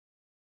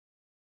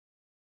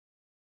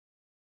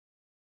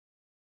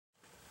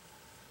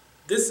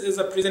This is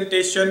a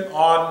presentation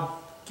on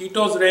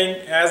Ketos ring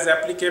as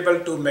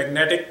applicable to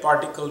magnetic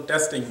particle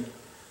testing.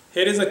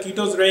 Here is a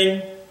Ketos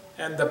ring,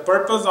 and the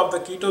purpose of the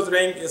Ketos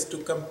ring is to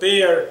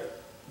compare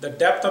the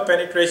depth of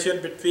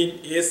penetration between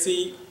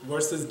AC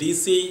versus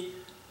DC,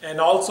 and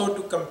also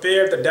to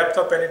compare the depth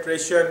of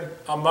penetration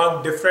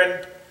among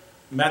different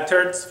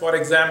methods, for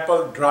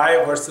example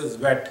dry versus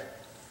wet.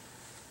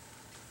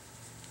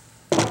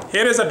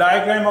 Here is a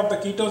diagram of the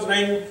Ketos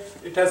ring.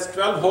 It has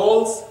 12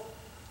 holes.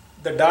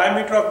 The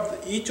diameter of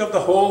each of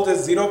the holes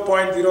is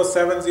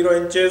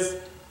 0.070 inches,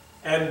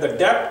 and the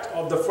depth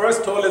of the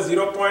first hole is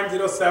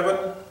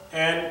 0.07,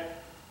 and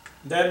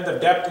then the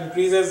depth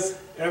increases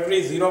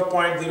every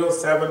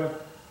 0.07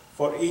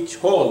 for each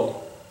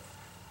hole.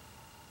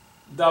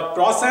 The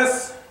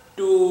process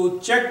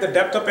to check the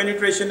depth of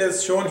penetration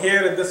is shown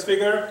here in this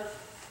figure,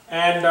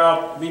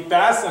 and we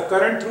pass a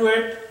current through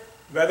it,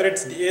 whether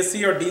it's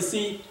AC or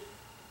DC,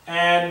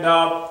 and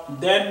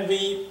then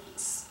we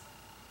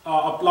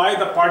apply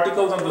the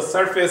particles on the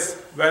surface,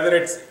 whether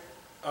it's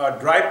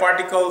dry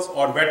particles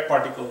or wet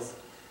particles.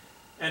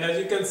 And as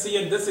you can see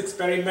in this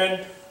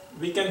experiment,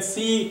 we can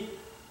see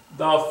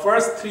the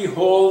first 3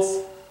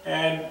 holes,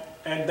 and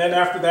then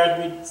after that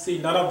we see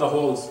none of the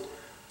holes.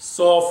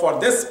 So for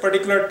this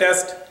particular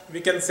test, we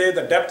can say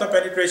the depth of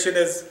penetration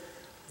is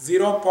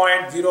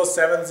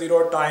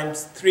 0.070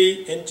 times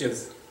 3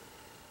 inches.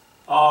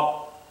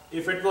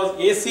 If it was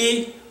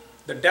AC,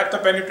 the depth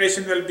of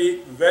penetration will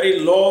be very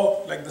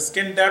low, like the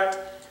skin depth,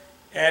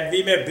 and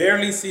we may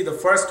barely see the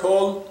first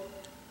hole.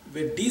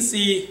 With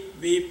DC,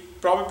 we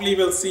probably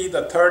will see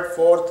the third,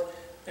 fourth,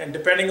 and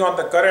depending on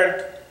the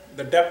current,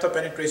 the depth of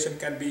penetration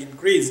can be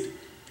increased.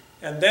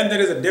 And then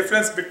there is a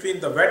difference between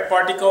the wet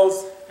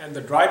particles and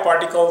the dry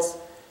particles.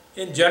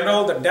 In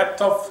general, the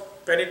depth of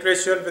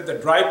penetration with the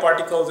dry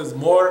particles is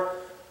more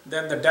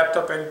than the depth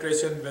of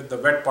penetration with the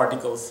wet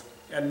particles.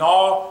 And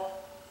now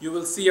you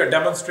will see a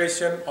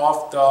demonstration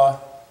of the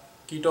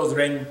Ketos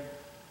ring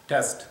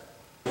test.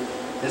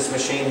 This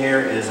machine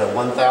here is a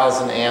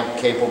 1000 amp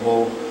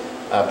capable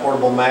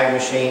portable mag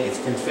machine. It's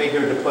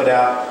configured to put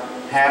out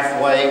half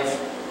wave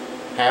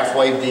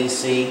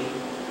DC,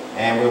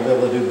 and we'll be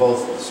able to do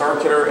both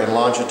circular and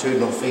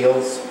longitudinal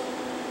fields.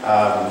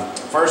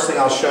 First thing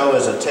I'll show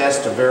is a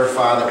test to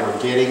verify that we're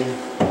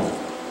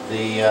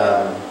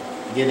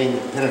getting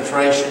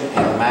penetration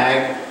and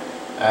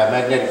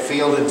magnetic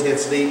field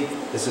intensity.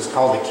 This is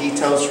called the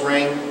Ketos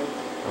ring,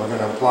 and we're going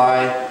to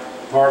apply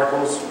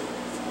particles.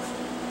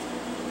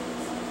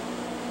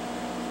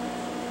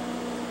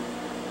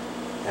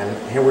 And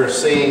here we're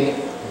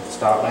seeing,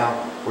 stop now,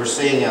 we're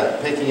seeing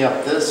picking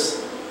up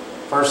this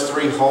first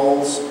 3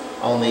 holes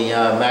on the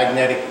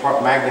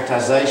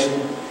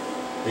magnetization.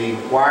 The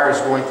wire is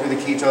going through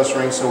the Ketos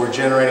ring, so we're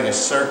generating a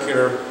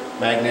circular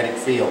magnetic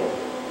field.